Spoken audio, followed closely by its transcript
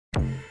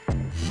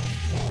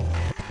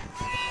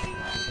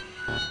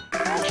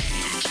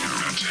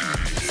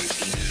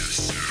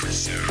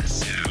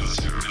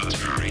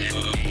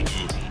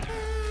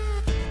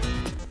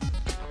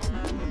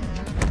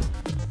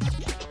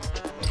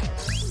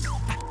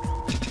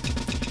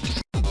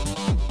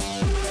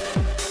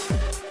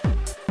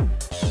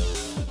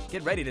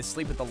get ready to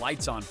sleep with the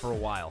lights on for a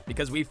while,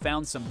 because we've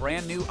found some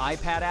brand new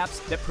iPad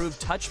apps that prove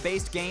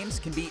touch-based games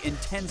can be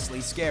intensely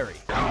scary.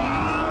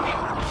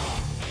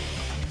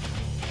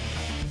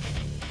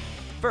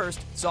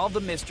 First, solve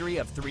the mystery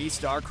of three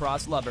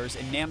star-crossed lovers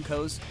in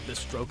Namco's The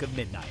Stroke of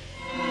Midnight.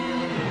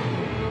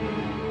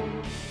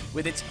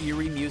 With its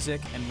eerie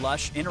music and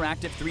lush,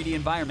 interactive 3D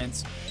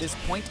environments, this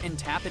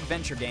point-and-tap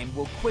adventure game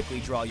will quickly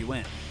draw you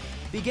in.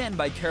 Begin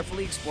by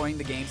carefully exploring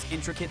the game's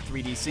intricate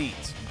 3D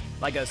scenes.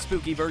 Like a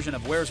spooky version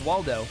of Where's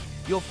Waldo,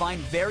 you'll find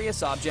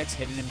various objects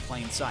hidden in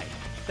plain sight.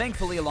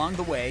 Thankfully, along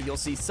the way, you'll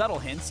see subtle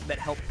hints that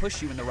help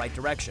push you in the right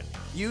direction.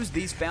 Use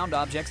these found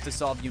objects to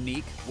solve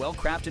unique,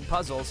 well-crafted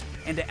puzzles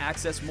and to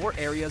access more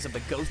areas of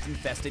the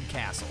ghost-infested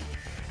castle.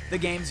 The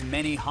game's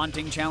many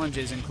haunting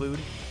challenges include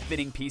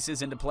fitting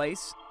pieces into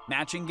place,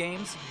 matching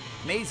games,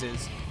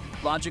 mazes,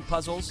 logic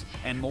puzzles,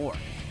 and more.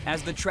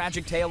 As the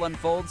tragic tale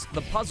unfolds,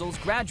 the puzzles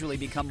gradually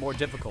become more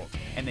difficult,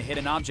 and the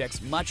hidden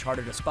objects much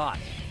harder to spot.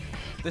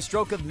 The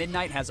Stroke of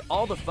Midnight has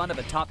all the fun of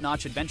a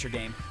top-notch adventure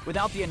game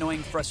without the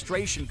annoying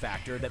frustration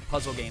factor that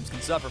puzzle games can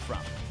suffer from.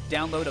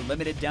 Download a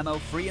limited demo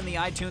free in the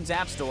iTunes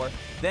App Store,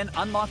 then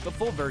unlock the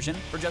full version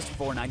for just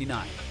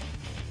 $4.99.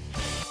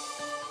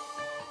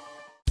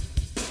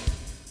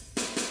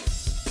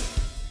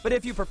 But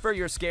if you prefer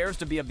your scares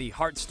to be of the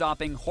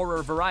heart-stopping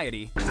horror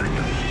variety,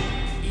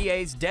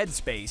 EA's Dead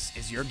Space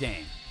is your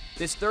game.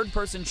 This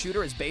third-person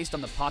shooter is based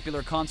on the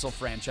popular console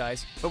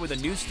franchise, but with a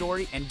new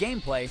story and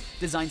gameplay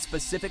designed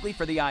specifically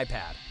for the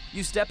iPad.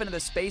 You step into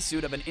the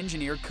spacesuit of an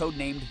engineer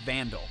codenamed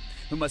Vandal,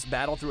 who must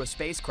battle through a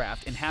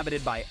spacecraft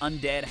inhabited by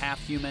undead,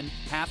 half-human,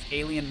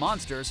 half-alien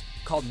monsters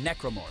called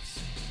necromorphs.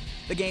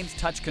 The game's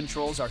touch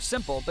controls are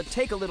simple, but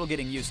take a little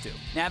getting used to.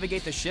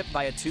 Navigate the ship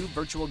via two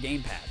virtual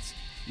gamepads.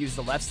 Use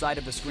the left side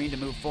of the screen to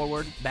move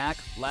forward, back,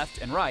 left,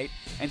 and right,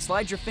 and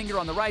slide your finger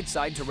on the right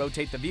side to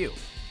rotate the view.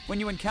 When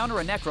you encounter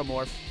a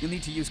necromorph, you'll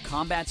need to use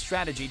combat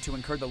strategy to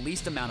incur the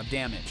least amount of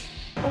damage.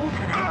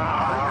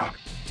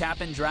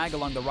 Tap and drag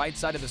along the right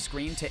side of the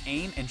screen to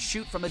aim and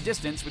shoot from a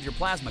distance with your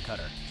plasma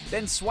cutter.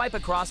 Then swipe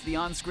across the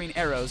on-screen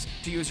arrows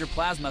to use your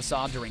plasma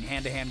saw during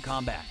hand-to-hand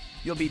combat.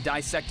 You'll be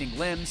dissecting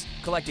limbs,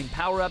 collecting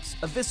power-ups,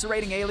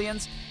 eviscerating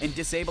aliens, and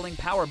disabling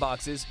power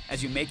boxes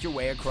as you make your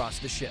way across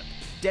the ship.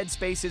 Dead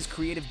Space's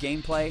creative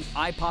gameplay,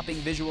 eye-popping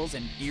visuals,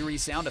 and eerie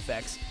sound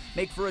effects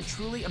make for a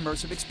truly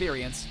immersive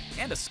experience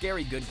and a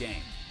scary good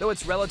game. Though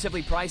it's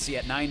relatively pricey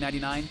at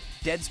 $9.99,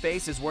 Dead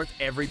Space is worth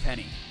every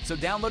penny. So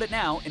download it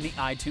now in the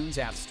iTunes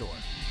App Store.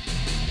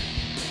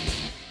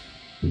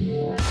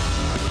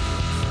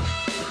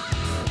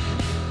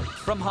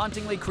 From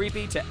hauntingly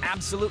creepy to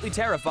absolutely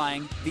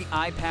terrifying, the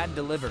iPad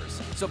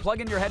delivers. So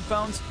plug in your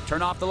headphones,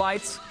 turn off the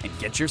lights, and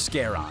get your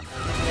scare on.